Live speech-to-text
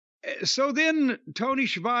So then Tony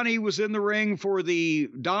Schiavone was in the ring for the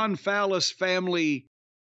Don Fallis family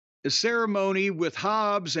ceremony with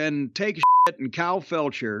Hobbs and Take a Shit and Kyle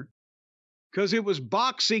Felcher, because it was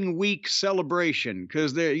Boxing Week celebration,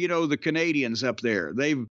 because they're, the Canadians up there.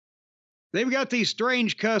 They've got these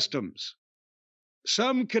strange customs.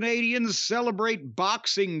 Some Canadians celebrate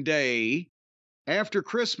Boxing Day after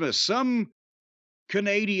Christmas. Some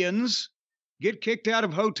Canadians get kicked out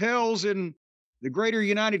of hotels in the greater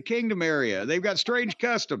United Kingdom area. They've got strange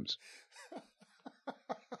customs.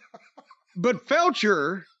 But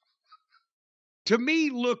Felcher, to me,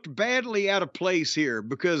 looked badly out of place here,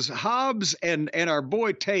 because Hobbs and our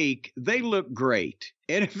boy Take, they look great.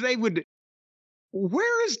 And if they would,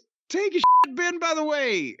 where is Take a Shit been, by the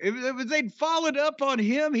way? If they'd followed up on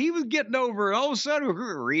him, he was getting over. All of a sudden,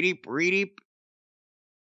 reedy.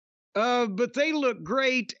 But they look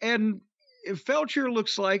great, and Felcher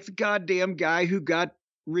looks like the goddamn guy who got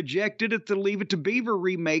rejected at the Leave It to Beaver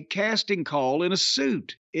remake casting call in a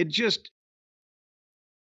suit. It just...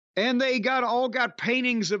 And they all got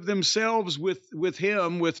paintings of themselves with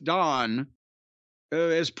him, with Don,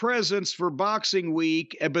 as presents for Boxing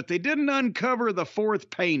Week, but they didn't uncover the fourth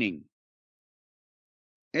painting.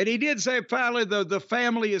 And he did say, finally, the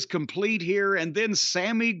family is complete here, and then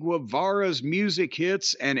Sammy Guevara's music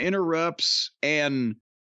hits and interrupts. And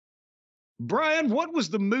Brian, what was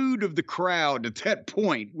the mood of the crowd at that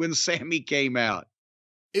point when Sammy came out?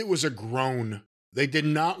 It was a groan. They did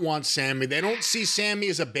not want Sammy. They don't see Sammy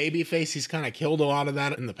as a babyface. He's kind of killed a lot of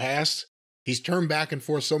that in the past. He's turned back and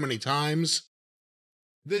forth so many times.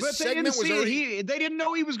 This but segment was already... They didn't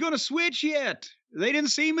know he was going to switch yet. They didn't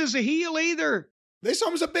see him as a heel either. They saw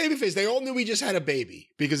him as a babyface. They all knew he just had a baby,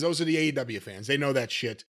 because those are the AEW fans. They know that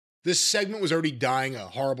shit. This segment was already dying a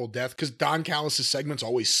horrible death, because Don Callis' segments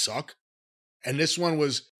always suck. And this one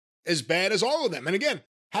was as bad as all of them. And again,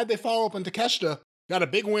 had they follow up on Takeshita, got a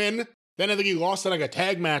big win, then I think he lost in like a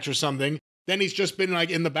tag match or something. Then he's just been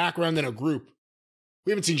like in the background in a group.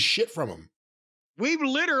 We haven't seen shit from him. We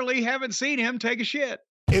literally haven't seen him take a shit.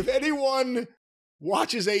 If anyone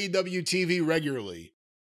watches AEW TV regularly,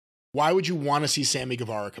 why would you want to see Sammy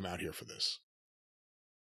Guevara come out here for this?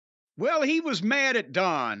 Well, he was mad at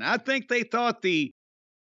Don. I think they thought the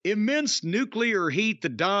immense nuclear heat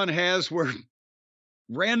that Don has, where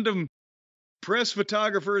random press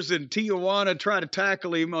photographers in Tijuana try to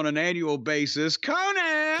tackle him on an annual basis.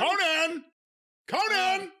 Conan!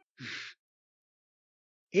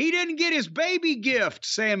 He didn't get his baby gift.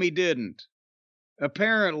 Sammy didn't.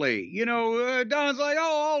 Apparently. Don's like,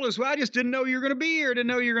 all this, I just didn't know you were going to be here. Didn't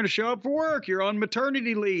know you were going to show up for work. You're on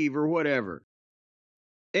maternity leave or whatever.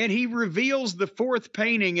 And he reveals the fourth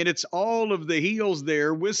painting, and it's all of the heels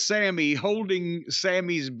there with Sammy holding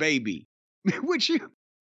Sammy's baby, which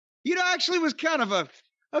actually was kind of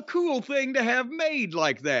a cool thing to have made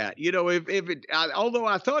like that. Although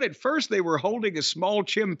I thought at first they were holding a small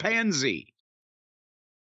chimpanzee.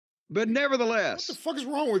 But nevertheless. What the fuck is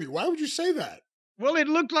wrong with you? Why would you say that? Well, it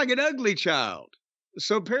looked like an ugly child.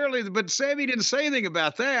 So apparently, but Sammy didn't say anything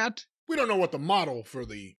about that. We don't know what the model for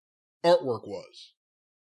the artwork was.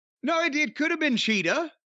 No, it could have been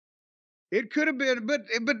Cheetah. It could have been, but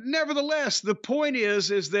nevertheless, the point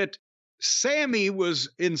is that Sammy was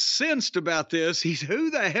incensed about this. He's,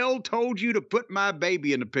 who the hell told you to put my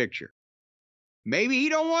baby in the picture? Maybe he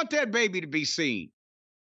don't want that baby to be seen.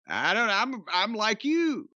 I don't know. I'm like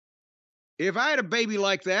you. If I had a baby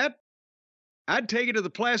like that, I'd take it to the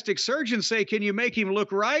plastic surgeon and say, can you make him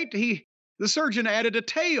look right? The surgeon added a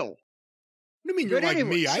tail. What do you mean you're like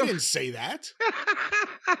me? I didn't say that.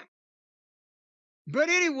 But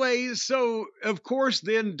anyway, so of course,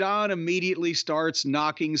 then Don immediately starts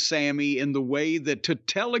knocking Sammy in the way that to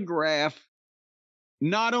telegraph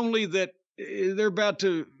not only that he's about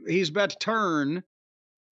to turn,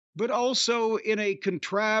 but also in a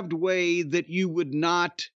contrived way that you would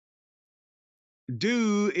not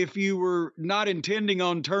do if you were not intending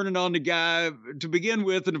on turning on the guy to begin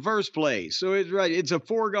with in the first place. So it's a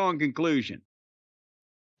foregone conclusion.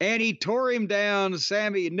 And he tore him down.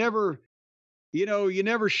 Sammy, you never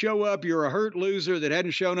show up. You're a hurt loser that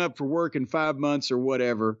hadn't shown up for work in 5 months or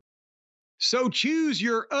whatever. So choose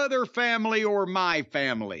your other family or my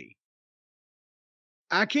family.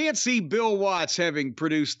 I can't see Bill Watts having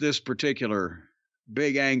produced this particular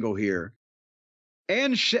big angle here.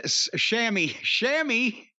 And Shammy,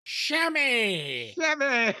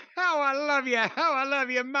 how I love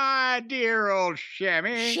you, my dear old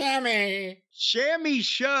Shammy. Sammy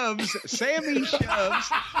shoves.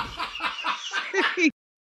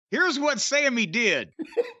 Here's what Sammy did.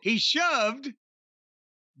 He shoved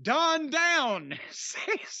Don down.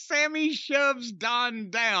 Sammy shoves Don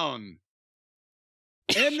down.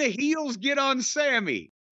 And the heels get on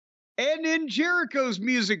Sammy. And then Jericho's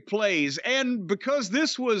music plays. And because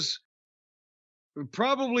this was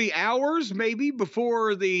probably hours, maybe,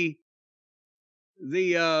 before the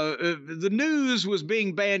news was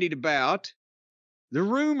being bandied about, the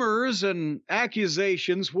rumors and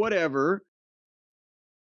accusations, whatever,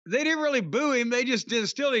 they didn't really boo him. They just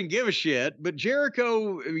still didn't give a shit. But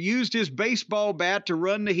Jericho used his baseball bat to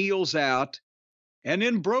run the heels out and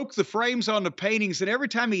then broke the frames on the paintings. And every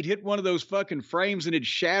time he'd hit one of those fucking frames and it'd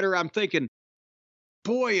shatter, I'm thinking,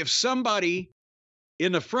 boy, if somebody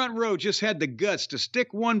in the front row just had the guts to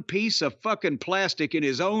stick one piece of fucking plastic in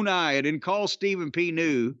his own eye and then call Stephen P.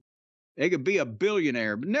 New, they could be a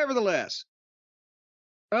billionaire. But nevertheless,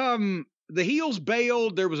 the heels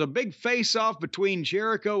bailed. There was a big face-off between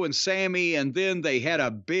Jericho and Sammy, and then they had a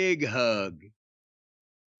big hug.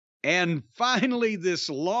 And finally, this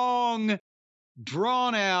long,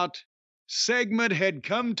 drawn-out segment had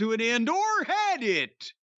come to an end, or had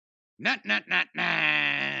it? Not.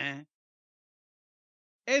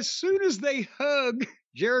 As soon as they hug,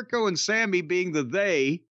 Jericho and Sammy being the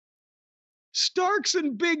they, Starks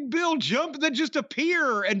and Big Bill just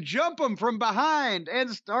appear and jump them from behind and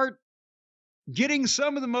start getting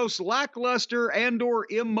some of the most lackluster and or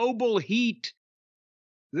immobile heat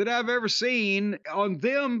that I've ever seen on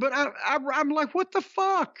them. But I'm like, what the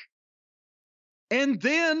fuck? And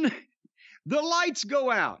then the lights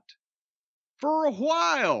go out for a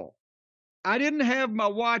while. I didn't have my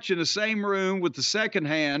watch in the same room with the second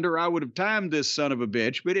hand, or I would have timed this son of a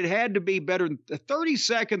bitch, but it had to be better than 30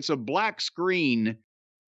 seconds of black screen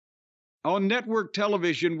on network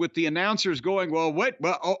television with the announcers going, well, wait,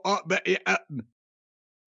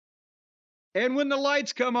 and when the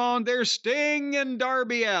lights come on, there's Sting and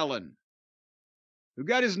Darby Allin, who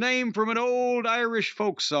got his name from an old Irish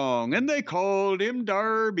folk song, and they called him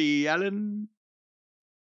Darby Allin.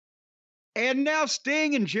 And now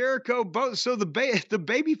Sting and Jericho both, so the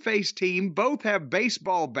babyface team both have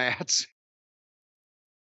baseball bats.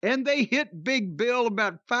 And they hit Big Bill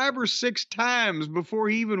about 5 or 6 times before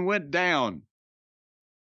he even went down.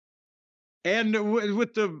 And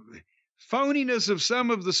with the phoniness of some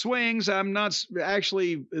of the swings, I'm not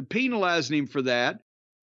actually penalizing him for that.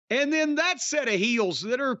 And then that set of heels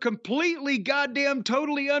that are completely goddamn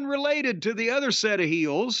totally unrelated to the other set of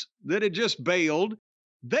heels that had just bailed,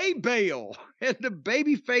 they bail, and the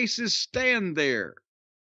baby faces stand there.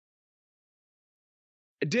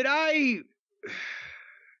 Did I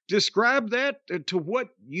describe that to what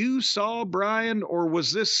you saw, Brian, or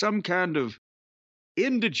was this some kind of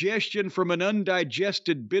indigestion from an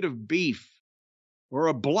undigested bit of beef or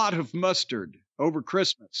a blot of mustard over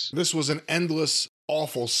Christmas? This was an endless,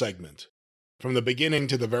 awful segment. From the beginning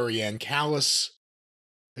to the very end. Callis.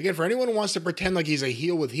 Again, for anyone who wants to pretend like he's a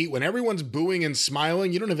heel with heat, when everyone's booing and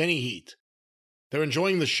smiling, you don't have any heat. They're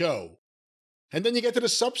enjoying the show. And then you get to the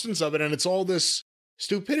substance of it, and it's all this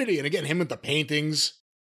stupidity. And again, him with the paintings.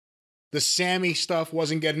 The Sammy stuff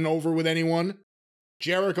wasn't getting over with anyone.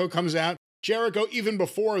 Jericho comes out. Jericho, even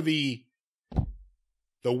before the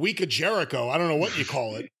week of Jericho, I don't know what you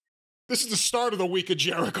call it. This is the start of the week of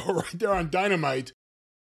Jericho right there on Dynamite.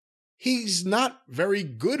 He's not very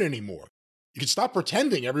good anymore. You can stop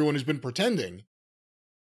pretending, everyone has been pretending.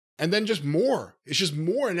 And then just more. It's just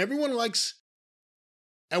more, and everyone likes,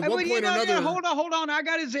 at one point or another. Hold on. I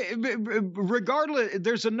got to say, regardless,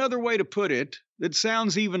 there's another way to put it that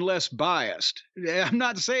sounds even less biased. I'm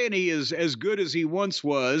not saying he is as good as he once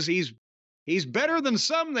was. He's better than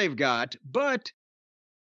some they've got, but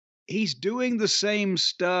he's doing the same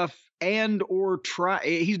stuff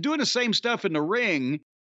he's doing the same stuff in the ring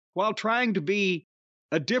while trying to be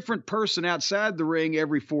a different person outside the ring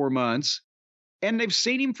every 4 months, and they've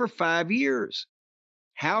seen him for 5 years.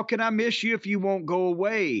 How can I miss you if you won't go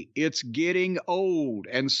away? It's getting old,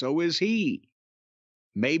 and so is he.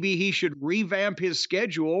 Maybe he should revamp his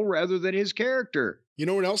schedule rather than his character. You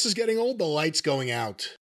know what else is getting old? The lights going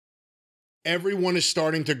out. Everyone is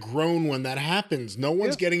starting to groan when that happens. No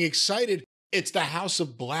one's getting excited. It's the House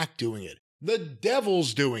of Black doing it. The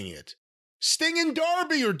Devil's doing it. Sting and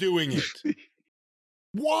Darby are doing it.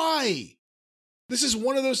 Why? This is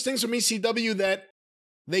one of those things from ECW that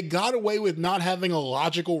they got away with not having a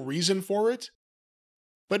logical reason for it,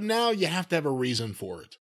 but now you have to have a reason for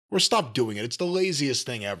it. Or stop doing it. It's the laziest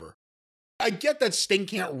thing ever. I get that Sting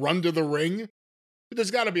can't run to the ring, but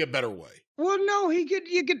there's got to be a better way. Well, no, you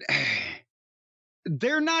could.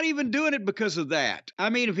 They're not even doing it because of that. I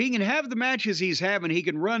mean, if he can have the matches he's having, he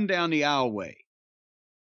can run down the aisleway.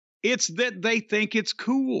 It's that they think it's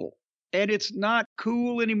cool. and it's not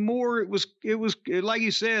cool anymore. It was like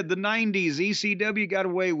you said, the 90s, ECW got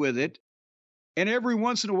away with it. And every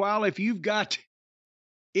once in a while, if you can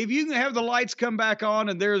have the lights come back on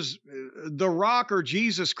and there's The Rock or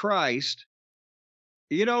Jesus Christ,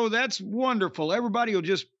 that's wonderful. Everybody will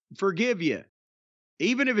just forgive you,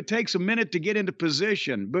 even if it takes a minute to get into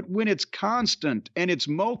position. But when it's constant and it's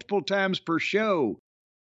multiple times per show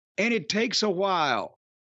and it takes a while,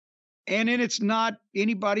 and then it's not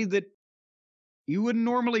anybody that you wouldn't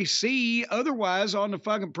normally see otherwise on the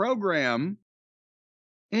fucking program.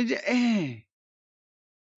 And,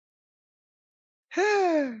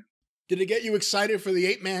 Did it get you excited for the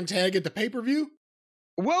 8-man tag at the pay-per-view?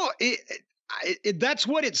 Well, that's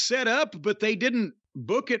what it set up, but they didn't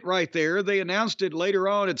book it right there. They announced it later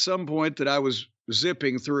on at some point that I was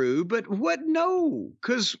zipping through. But what? No,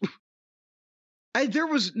 because there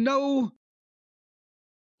was no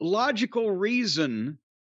logical reason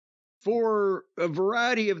for a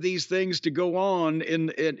variety of these things to go on in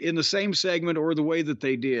the same segment or the way that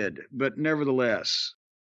they did. But nevertheless,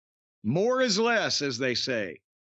 more is less, as they say.